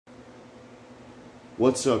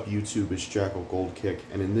What's up YouTube, it's JackalGoldKick,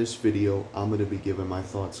 and in this video I'm going to be giving my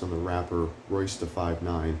thoughts on the rapper Royce da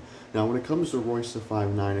 5'9". Now when it comes to Royce da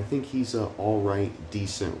 5'9", I think he's a alright,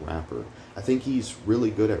 decent rapper. I think he's really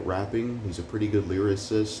good at rapping, he's a pretty good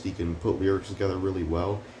lyricist, he can put lyrics together really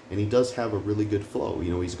well, and he does have a really good flow,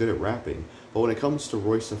 he's good at rapping. But when it comes to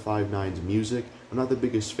Royce da 5'9"'s music, I'm not the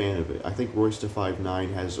biggest fan of it. I think Royce da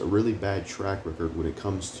 5'9" has a really bad track record when it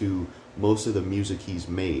comes to most of the music he's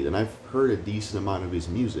made, and I've heard a decent amount of his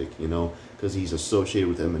music, because he's associated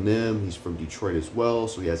with Eminem, he's from Detroit as well,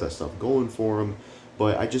 so he has that stuff going for him,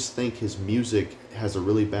 but I just think his music has a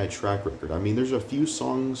really bad track record. I mean, there's a few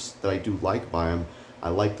songs that I do like by him. I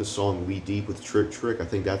like the song We Deep with Trick Trick. I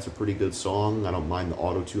think that's a pretty good song. I don't mind the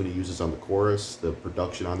auto-tune he uses on the chorus. The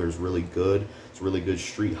production on there is really good. It's a really good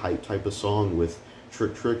street hype type of song with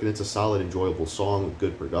Trick Trick, and it's a solid, enjoyable song with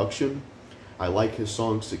good production. I like his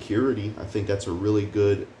song Security. I think that's a really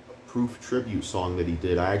good Proof tribute song that he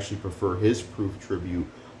did. I actually prefer his Proof tribute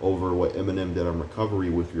over what Eminem did on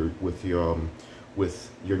Recovery with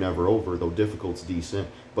You're Never Over, though Difficult's decent.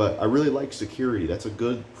 But I really like Security. That's a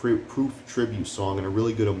good Proof tribute song and a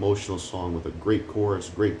really good emotional song with a great chorus,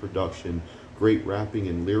 great production, great rapping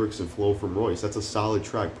and lyrics and flow from Royce. That's a solid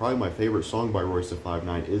track. Probably my favorite song by Royce da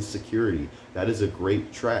 5'9" is Security. That is a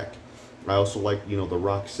great track. I also like, the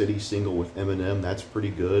Rock City single with Eminem. That's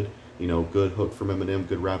pretty good. Good hook from Eminem,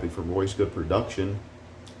 good rapping from Royce, good production.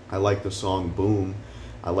 I like the song Boom.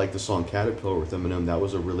 I like the song Caterpillar with Eminem. That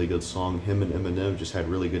was a really good song. Him and Eminem just had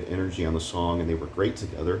really good energy on the song, and they were great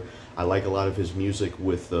together. I like a lot of his music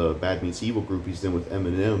with the Bad Meets Evil group he's done with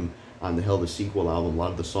Eminem on the Hell the Sequel album. A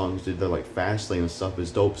lot of the songs did there, like Fastlane and stuff,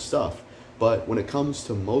 is dope stuff. But when it comes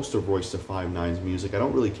to most of Royce da 5'9"'s music, I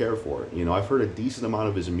don't really care for it. I've heard a decent amount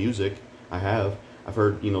of his music. I've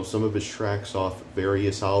heard, some of his tracks off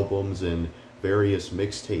various albums and various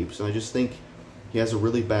mixtapes, and I just think he has a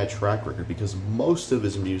really bad track record because most of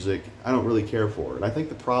his music I don't really care for. And I think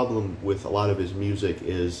the problem with a lot of his music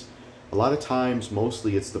is a lot of times,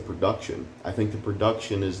 mostly it's the production. I think the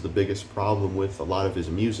production is the biggest problem with a lot of his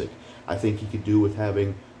music. I think he could do with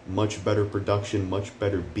having much better production, much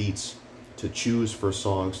better beats to choose for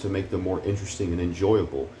songs to make them more interesting and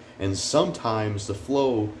enjoyable. And sometimes the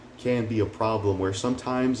flow can be a problem where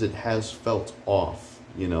sometimes it has felt off,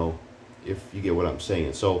 if you get what I'm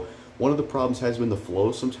saying. So one of the problems has been the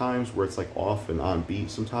flow sometimes, where it's like off and on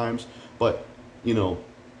beat sometimes. But,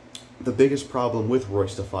 the biggest problem with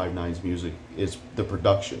Royce da 5'9"'s music is the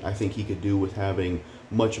production. I think he could do with having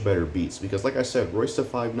much better beats, because like I said, Royce da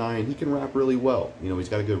 5'9", he can rap really well. He's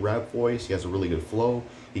got a good rap voice, he has a really good flow,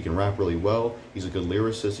 he can rap really well, he's a good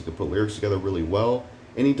lyricist, he can put lyrics together really well.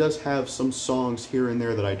 And he does have some songs here and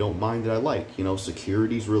there that I don't mind, that I like.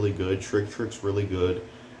 Security's really good, Trick Trick's really good.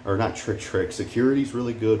 Or not Trick Trick, Security's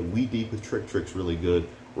really good, We Deep with Trick Trick's really good,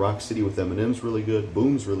 Rock City with Eminem's really good,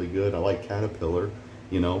 Boom's really good, I like Caterpillar,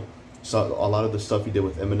 So a lot of the stuff he did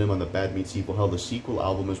with Eminem on the Bad Meets Evil Hell the Sequel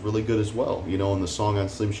album is really good as well. And the song on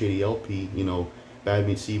Slim Shady LP, Bad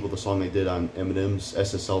Meets Evil, the song they did on Eminem's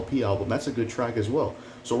SSLP album, that's a good track as well.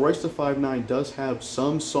 So Royce da 5'9" does have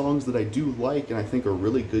some songs that I do like and I think are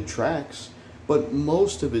really good tracks, but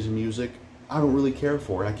most of his music I don't really care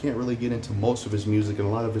for, and I can't really get into most of his music and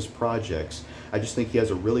a lot of his projects. I just think he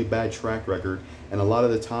has a really bad track record, and a lot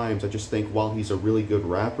of the times I just think while he's a really good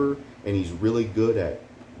rapper and he's really good at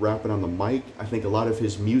rapping on the mic, I think a lot of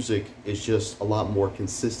his music is just a lot more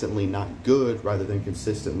consistently not good rather than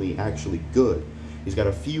consistently actually good. He's got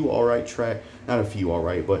a few alright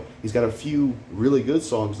but he's got a few really good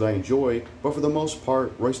songs that I enjoy, but for the most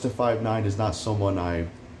part, Royce da 5'9" is not someone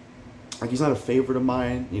he's not a favorite of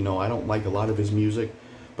mine. I don't like a lot of his music,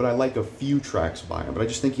 but I like a few tracks by him. But I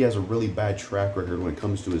just think he has a really bad track record when it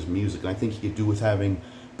comes to his music, and I think he could do with having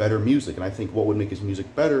better music. And I think what would make his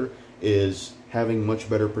music better is having much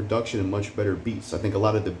better production and much better beats. I think a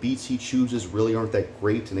lot of the beats he chooses really aren't that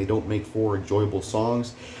great, and they don't make for enjoyable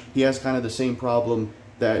songs. He has kind of the same problem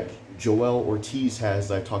that Joel Ortiz has,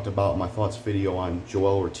 that I talked about in my thoughts video on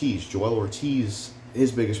Joel Ortiz. Joel Ortiz,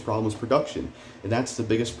 his biggest problem is production, and that's the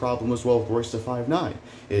biggest problem as well with Royce da 5'9",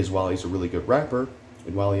 is while he's a really good rapper,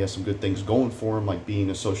 and while he has some good things going for him, like being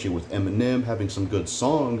associated with Eminem, having some good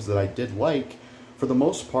songs that I did like, for the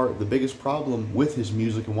most part, the biggest problem with his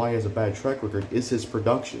music and why he has a bad track record is his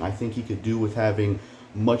production. I think he could do with having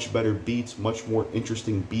much better beats, much more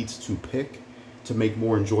interesting beats to pick to make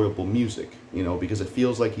more enjoyable music, because it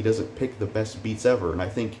feels like he doesn't pick the best beats ever. And I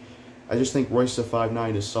just think Royce da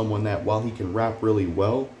 5'9" is someone that, while he can rap really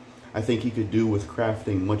well, I think he could do with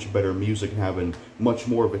crafting much better music and having much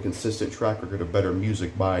more of a consistent track record of better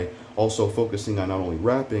music by also focusing on not only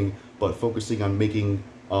rapping, but focusing on making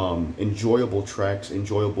enjoyable tracks,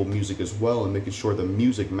 enjoyable music as well, and making sure the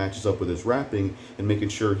music matches up with his rapping, and making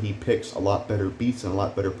sure he picks a lot better beats and a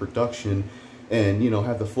lot better production, and, you know,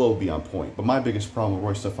 have the flow be on point. But my biggest problem with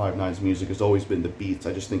Royce da 5'9's music has always been the beats.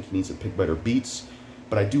 I just think he needs to pick better beats,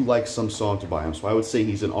 but I do like some songs by him, so I would say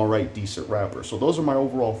he's an alright, decent rapper. So those are my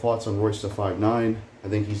overall thoughts on Royce da 5'9. I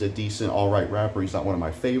think he's a decent, alright rapper. He's not one of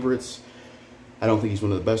my favorites. I don't think he's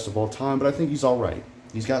one of the best of all time, but I think he's alright.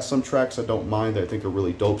 He's got some tracks I don't mind that I think are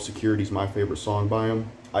really dope. Security's my favorite song by him.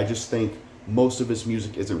 I just think most of his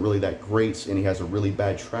music isn't really that great, and he has a really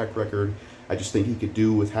bad track record. I just think he could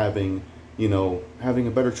do with having, you know, having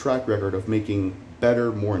a better track record of making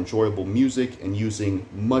better, more enjoyable music and using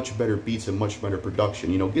much better beats and much better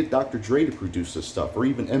production. You know, get Dr. Dre to produce this stuff, or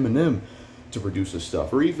even Eminem to produce this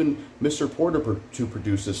stuff, or even Mr. Porter to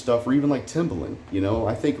produce this stuff, or even like Timbaland. You know,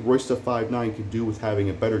 I think Royce da 5'9 could do with having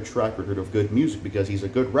a better track record of good music, because he's a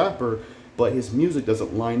good rapper, but his music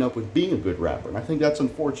doesn't line up with being a good rapper, and I think that's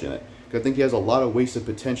unfortunate. I think he has a lot of wasted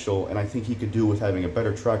potential, and I think he could do with having a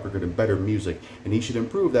better track record and better music, and he should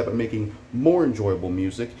improve that by making more enjoyable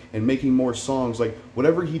music and making more songs like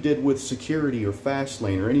whatever he did with Security or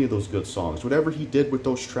Fastlane or any of those good songs. Whatever he did with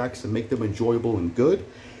those tracks and make them enjoyable and good,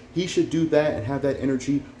 he should do that and have that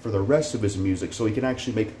energy for the rest of his music, so he can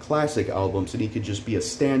actually make classic albums and he could just be a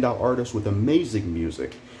standout artist with amazing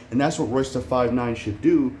music. And that's what Royce da 5'9 should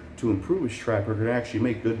do to improve his track record and actually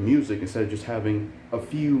make good music, instead of just having a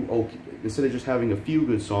few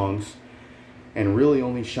good songs and really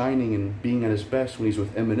only shining and being at his best when he's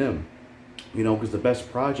with Eminem. You know, because the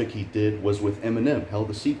best project he did was with Eminem, Hell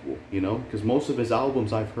the Sequel, you know, because most of his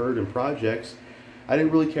albums I've heard and projects, I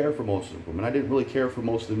didn't really care for most of them, and I didn't really care for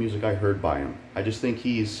most of the music I heard by him. I just think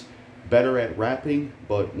he's better at rapping,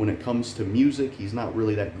 but when it comes to music, he's not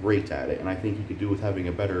really that great at it, and I think he could do with having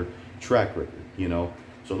a better track record, you know.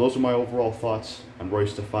 So those are my overall thoughts on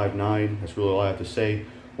Royce da 5'9. That's really all I have to say.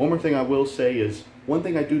 One more thing I will say is, one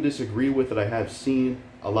thing I do disagree with that I have seen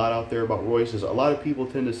a lot out there about Royce is a lot of people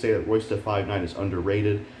tend to say that Royce da 5'9 is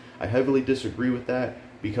underrated. I heavily disagree with that,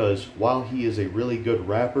 because while he is a really good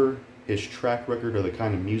rapper, his track record or the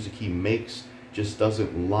kind of music he makes just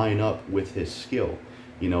doesn't line up with his skill.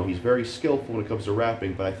 You know, he's very skillful when it comes to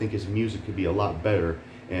rapping, but I think his music could be a lot better.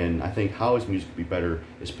 And I think how his music could be better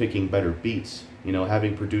is picking better beats. You know,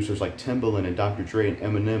 having producers like Timbaland and Dr. Dre and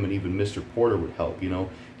Eminem and even Mr. Porter would help. You know,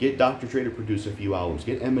 get Dr. Dre to produce a few albums,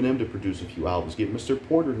 get Eminem to produce a few albums, get Mr.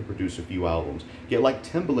 Porter to produce a few albums, get like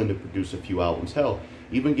Timbaland to produce a few albums. Hell,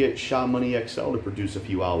 even get Sha Money XL to produce a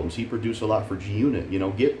few albums. He produced a lot for G-Unit. You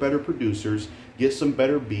know, get better producers, get some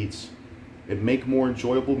better beats, and make more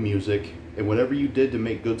enjoyable music. And whatever you did to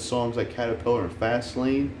make good songs like Caterpillar and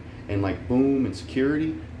Fastlane and like Boom and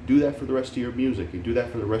Security, do that for the rest of your music and do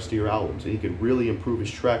that for the rest of your albums. And he could really improve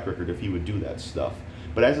his track record if he would do that stuff.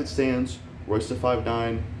 But as it stands, Royce da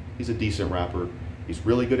 5'9, he's a decent rapper. He's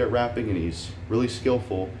really good at rapping and he's really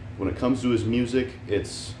skillful. When it comes to his music,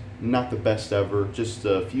 it's not the best ever. Just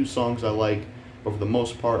a few songs I like, but for the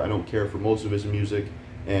most part, I don't care for most of his music.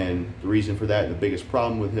 And the reason for that, and the biggest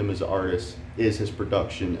problem with him as an artist, is his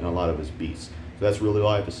production and a lot of his beats. So that's really all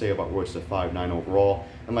I have to say about Royce da 5'9 overall.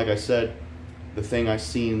 And like I said, the thing I've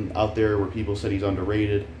seen out there where people said he's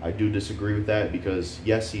underrated, I do disagree with that, because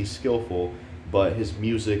yes, he's skillful, but his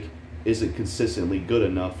music isn't consistently good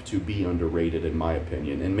enough to be underrated, in my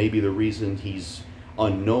opinion. And maybe the reason he's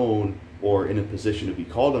unknown or in a position to be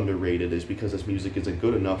called underrated is because his music isn't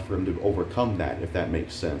good enough for him to overcome that, if that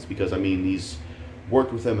makes sense. Because I mean, he's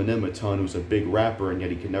worked with Eminem a ton, who's a big rapper, and yet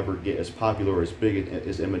he can never get as popular or as big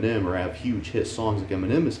as Eminem or have huge hit songs like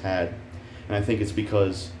Eminem has had. And I think it's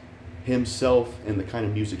because himself and the kind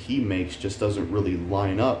of music he makes just doesn't really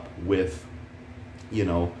line up with, you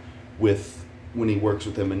know, with when he works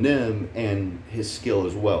with Eminem and his skill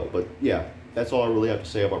as well. But yeah, that's all I really have to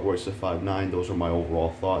say about Royce da 5'9. Those are my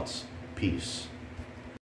overall thoughts. Peace.